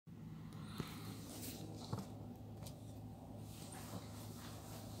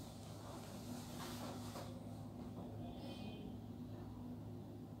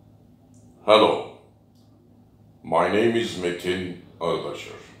Hello, my name is Metin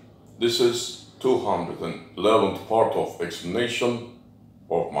Arıdaşır. This is 211th part of explanation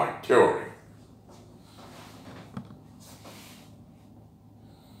of my theory.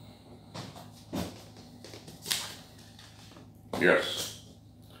 Yes,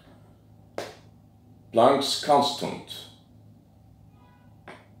 Planck's constant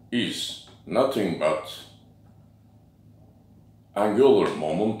is nothing but angular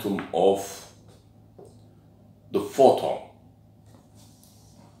momentum of the photon.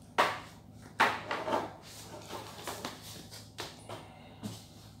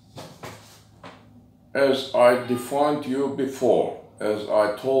 As I defined you before, as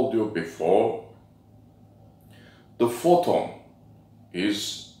I told you before, the photon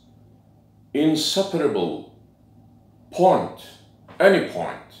is inseparable point, any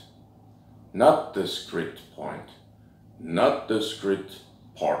point, not discrete point, not discrete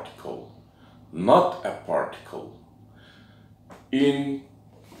particle, not a particle,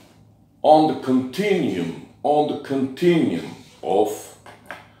 on the continuum of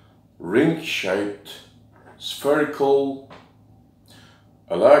ring-shaped spherical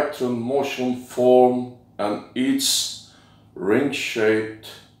electron motion form and its ring-shaped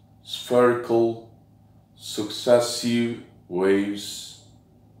spherical successive waves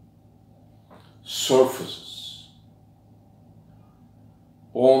surfaces.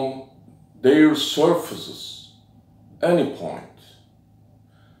 On their surfaces, any point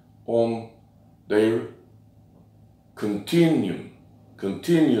on their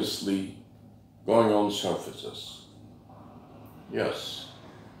continuously going on surfaces. Yes,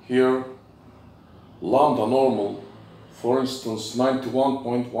 here lambda normal, for instance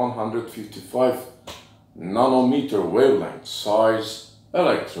 91.155 nanometer wavelength size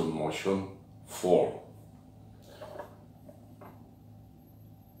electron motion form.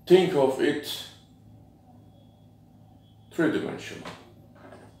 Think of it three-dimensional.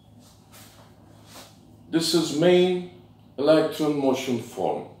 This is main electron motion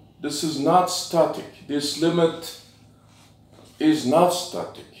form. This is not static. This limit is not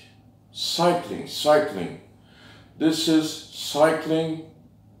static. Cycling. This is cycling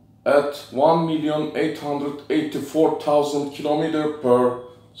at 1,884,000 km per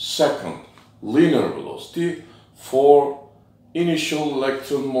second linear velocity for initial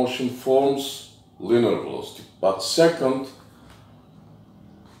electron motion forms linear velocity. But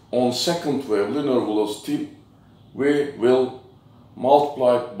on second wave linear velocity, we will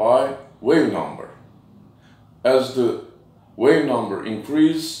multiply it by wave number. As the wave number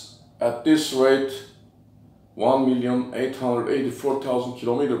increases at this rate, 1,884,000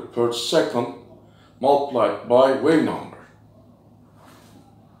 km per second multiplied by wave number.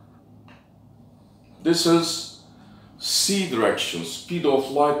 This is C direction, speed of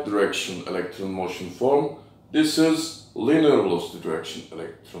light direction electron motion form. This is linear velocity direction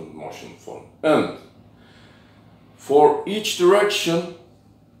electron motion form. And for each direction,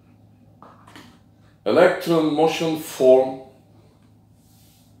 electron motion form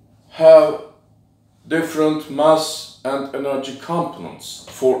have different mass and energy components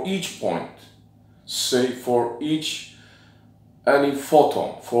for each point. Say for each any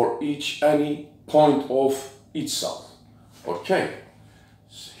photon, for each any point of itself. Okay,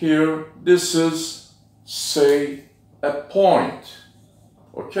 here this is, say, a point.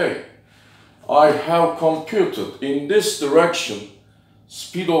 Okay, I have computed in this direction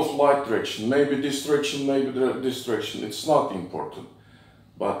speed of light direction, maybe this direction, maybe this direction, it's not important,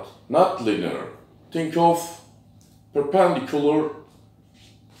 but not linear. Think of perpendicular,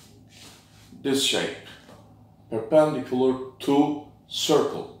 this shape, perpendicular to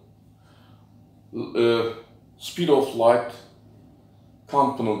circle. Speed of light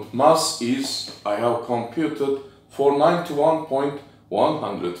component mass is, I have computed, for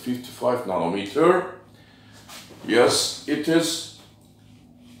 91.155 nanometer. Yes, it is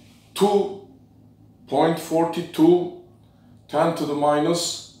 2.42 10 to the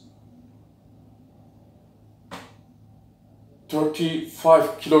minus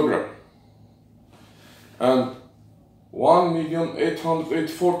 35 kilogram. And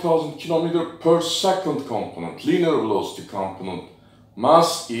 1,884,000 km per second component, linear velocity component,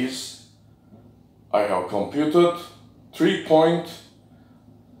 mass is, I have computed,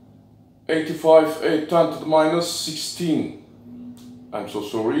 3.858 10 to the minus 16, I'm so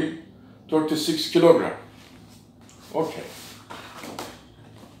sorry, 36 kilogram. Okay.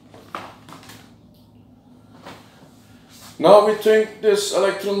 Now we think this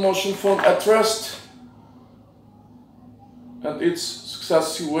electron motion form at rest and its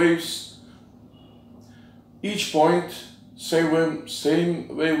successive waves, each point same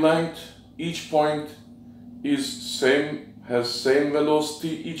wavelength, each point has same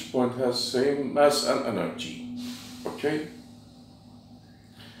velocity, each point has same mass and energy. Okay?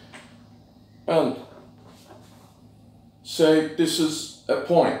 And say this is a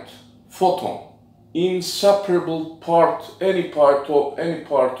point, photon, inseparable part, any part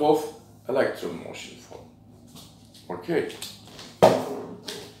of electron motion form. Okay.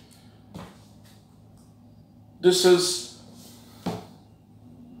 This is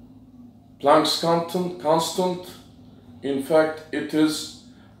Planck's constant. In fact, it is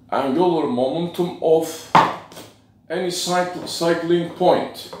angular momentum of any cycling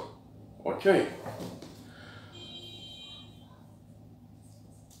point. Okay.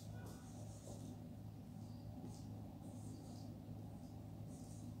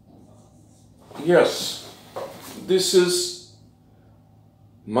 Yes, this is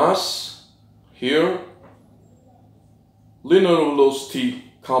mass here, linear velocity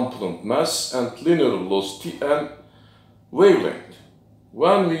component mass and linear velocity and wavelength.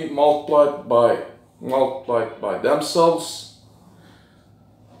 When we multiply by themselves,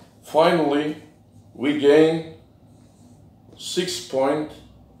 finally we gain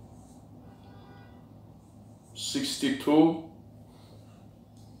 6.62.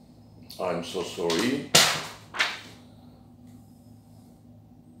 I'm so sorry.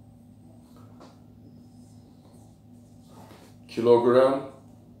 Kilogram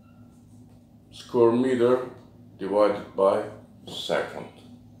square meter divided by second.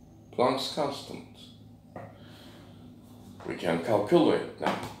 Planck's constant. We can calculate it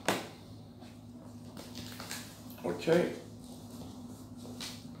now. Okay.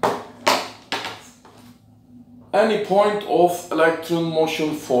 Any point of electron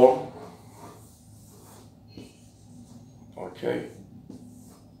motion form. Okay.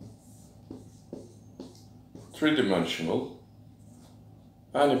 Three-dimensional.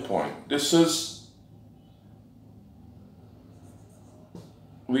 Any point. This is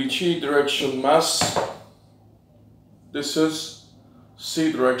VG direction mass. This is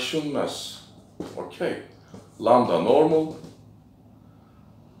C direction mass. Okay. Lambda normal,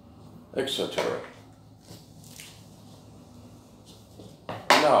 etc.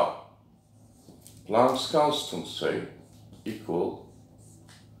 Now, Planck's constant, say, equal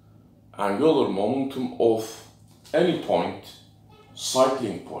angular momentum of any point,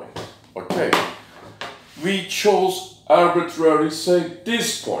 cycling point. Okay. We chose arbitrarily, say,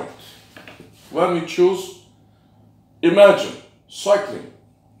 this point. When we choose, imagine cycling,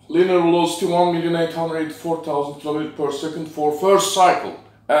 linear velocity 1,884,000 km per second for first cycle,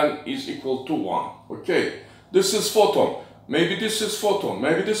 n is equal to 1. Okay. This is photon. Maybe this is photon.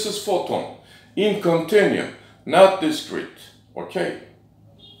 Maybe this is photon. In continuum, not discrete. Okay.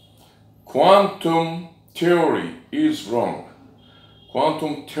 Quantum theory is wrong.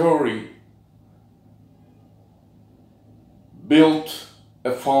 Quantum theory built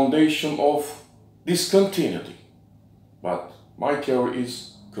a foundation of discontinuity. But my theory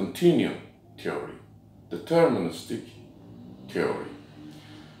is continuum theory, deterministic theory.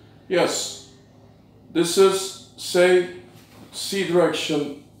 Yes, this is, say, C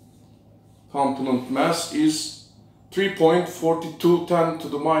direction component mass is 3.42 10 to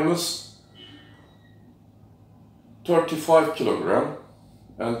the minus 35 kilogram,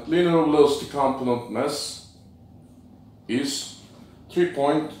 and linear velocity component mass is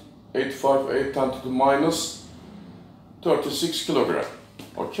 3.858 10 to the minus 36 kilogram.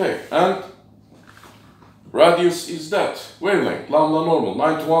 Okay, and radius is that, wavelength, lambda normal,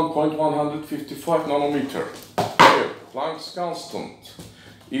 91.155 nanometer. Here, Planck's constant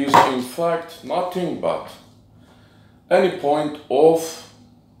is in fact nothing but any point of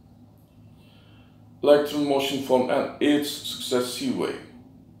electron motion form and its successive wave.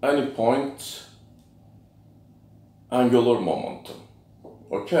 Any point angular momentum.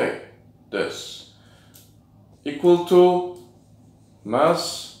 Okay, this equal to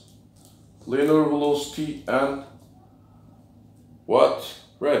mass, linear velocity and what?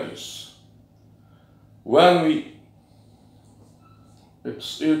 Radius. When we,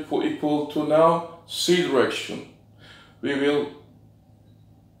 it's equal to now C direction, we will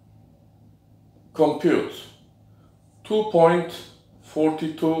compute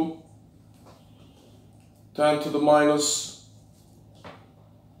 2.42 10 to the minus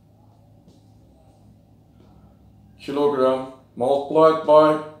kilogram multiplied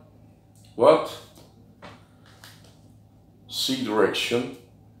by what? C direction,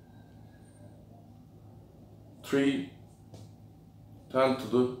 3 10 to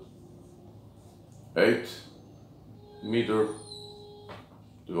the 8 meter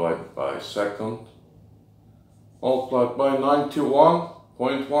divided by second multiplied by 91.1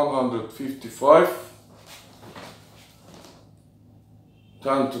 0.155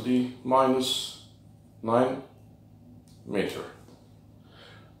 10 to the minus 9 meter.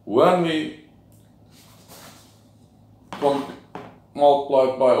 When we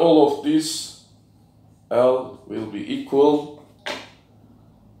multiply by all of these, L will be equal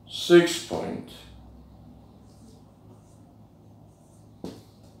 6.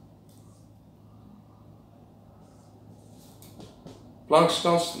 Planck's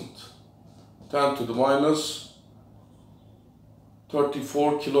constant, 10 to the minus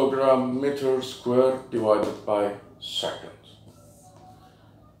 34 kilogram meter square divided by second.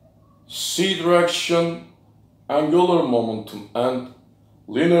 C direction angular momentum and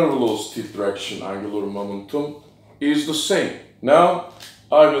linear velocity direction angular momentum is the same. Now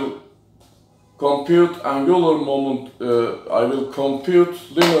I will compute angular moment. I will compute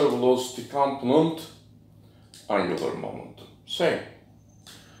linear velocity component angular momentum. Same.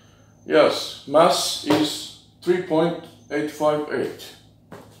 Yes, mass is 3.858.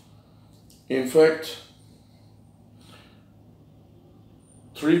 In fact,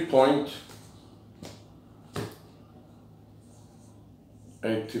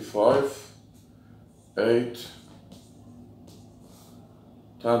 3.858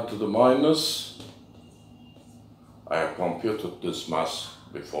 10 to the minus. I have computed this mass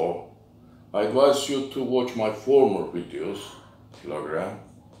before. I advise you to watch my former videos, kilogram,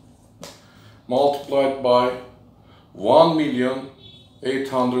 multiplied by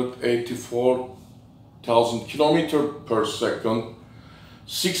 1,884,000 kilometers per second,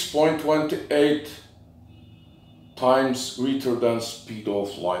 6.28 times greater than speed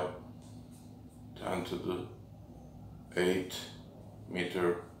of light, 10 to the 8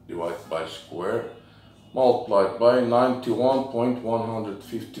 meter divided by square, multiplied by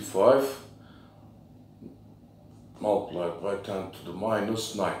 91.155 multiplied by 10 to the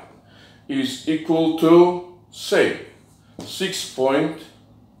minus 9 is equal to, say,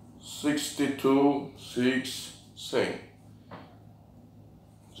 6.626, say,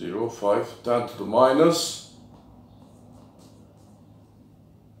 0.5 10 to the minus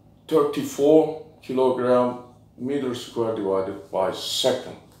 34 kilogram meter square divided by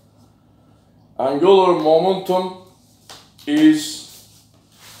second. Angular momentum is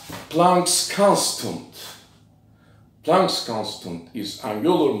Planck's constant. Planck's constant is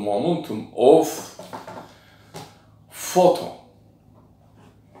angular momentum of photon.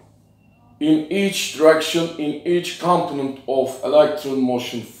 In each direction, in each component of electron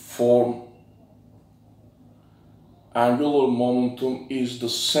motion form, angular momentum is the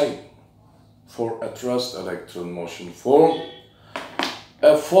same. For at rest electron motion form,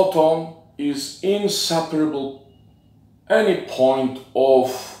 a photon is inseparable any point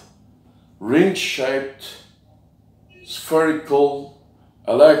of ring-shaped spherical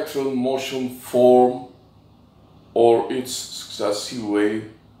electron motion form or its successive wave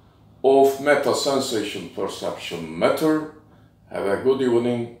of meta-sensation perception matter. Have a good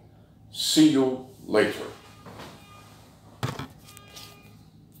evening. See you later.